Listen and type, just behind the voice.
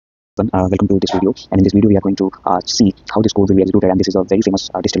Welcome to this video, and in this video we are going to see how this code will be executed, and this is a very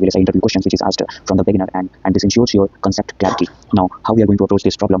famous digital VLSI interview question which is asked from the beginner, and this ensures your concept clarity. Now, how we are going to approach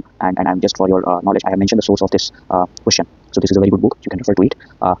this problem, and just for your knowledge, I have mentioned the source of this question. So this is a very good book, you can refer to it.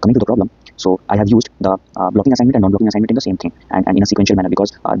 Coming to the problem, so I have used the blocking assignment and non-blocking assignment in the same thing, and in a sequential manner,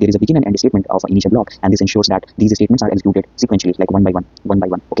 because there is a begin and end statement of an initial block, and this ensures that these statements are executed sequentially, like one by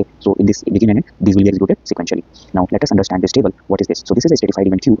one. Okay, so in this begin and end, these will be executed sequentially. Now let us understand this table. What is this? So this is a stratified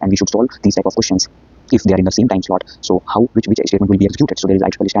event queue, and we should solve these type of questions if they are in the same time slot. So how which statement will be executed? So there is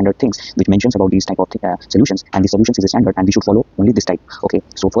actually standard things which mentions about these type of solutions, and the solutions is a standard, and we should follow only this type. Okay,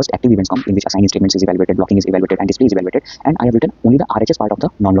 so first active events come, in which assigning statements is evaluated, blocking is evaluated, and display is evaluated, and I have written only the RHS part of the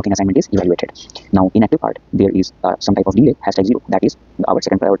non-blocking assignment is evaluated. Now inactive part, there is some type of delay, #0, that is our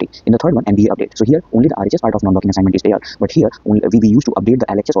second priority. In the third one, MBA update. So here only the RHS part of non-blocking assignment is there, but here only we used to update the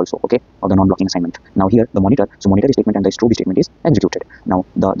LHS also, okay, of the non-blocking assignment. Now here the monitor, so monitor statement and the strobe statement is executed. Now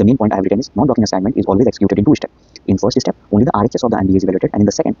the main point I have written is non-blocking assignment is always executed in two steps. In first step, only the RHS of the MBA is evaluated, and in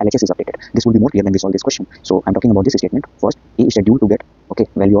the second, LHS is updated. This will be more clear when we solve this question. So I'm talking about this statement. First, A is scheduled to get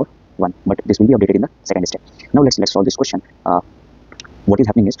value of 1, but this will be updated in the second step. Now let's solve this question. What is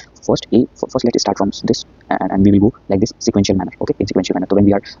happening is first let's start from this, and we will go like this sequential manner. Okay, in sequential manner. So when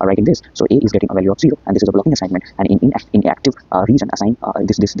we are writing this, so A is getting a value of 0, and this is a blocking assignment, and in active region assign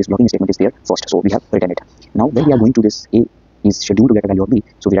this blocking statement is there first. So we have written it. Now when we are going to this, A is scheduled to get a value of B,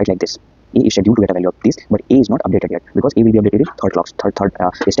 so we write like this. A is scheduled to get a value of this, but A is not updated yet, because A will be updated in third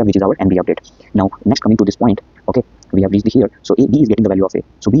step, which is our MB update. Now next, coming to this point, okay, we have reached here. So B is getting the value of A.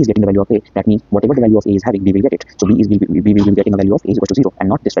 So B is getting the value of A. That means whatever the value of A is having, we will get it. So we will be getting a value of A is equal to 0, and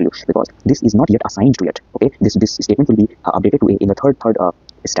not this value, because this is not yet assigned to it. Okay, this statement will be updated to A in the third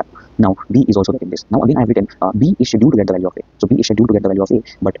step. Now B is also getting this. Now again I have written B is scheduled to get the value of A. So B is scheduled to get the value of A,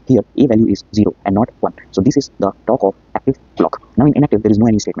 but here A value is 0 and not 1. So this is the talk of active block. Now in inactive there is no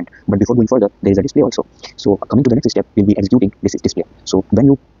any statement, but before going further there is a display also. So coming to the next step, we'll be executing this is display. So when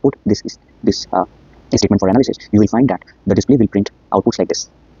you put this statement for analysis, you will find that the display will print outputs like this.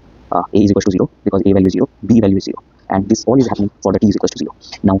 A is equal to 0 because A value is 0, B value is 0, and this all is happening for the T is equal to 0.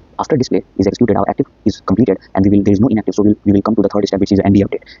 Now after display is executed, our active is completed, and there is no inactive, so we will come to the third step, which is the MB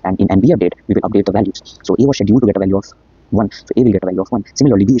update, and in MB update we will update the values. So A was scheduled to get a value of 1, so A will get a value of 1.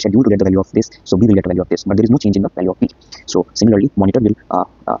 Similarly, B is scheduled to get the value of this, so B will get a value of this, but there is no change in the value of B. So similarly, monitor will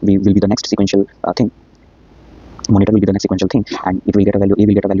be the next sequential thing. Monitor will be the next sequential thing, and it will get a value. A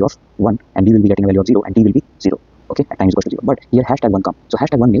will get a value of 1, and B will be getting a value of 0, and T will be 0. Okay, at time is equal to 0. But here #1 come. So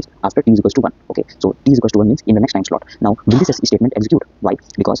 #1 means after T is equal to 1. Okay, so T is equal to 1 means in the next time slot. Now will this statement execute? Why?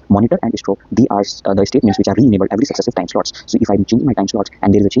 Because monitor and strobe, they are the statements which are re-enabled every successive time slots. So if I am changing my time slots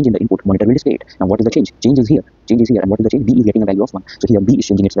and there is a change in the input, monitor will display it. Now what is the change? Change is here. And what is the change? B is getting a value of 1. So here B is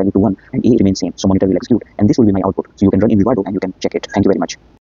changing its value to 1, and A remains same. So monitor will execute, and this will be my output. So you can run in Vivado and you can check it. Thank you very much.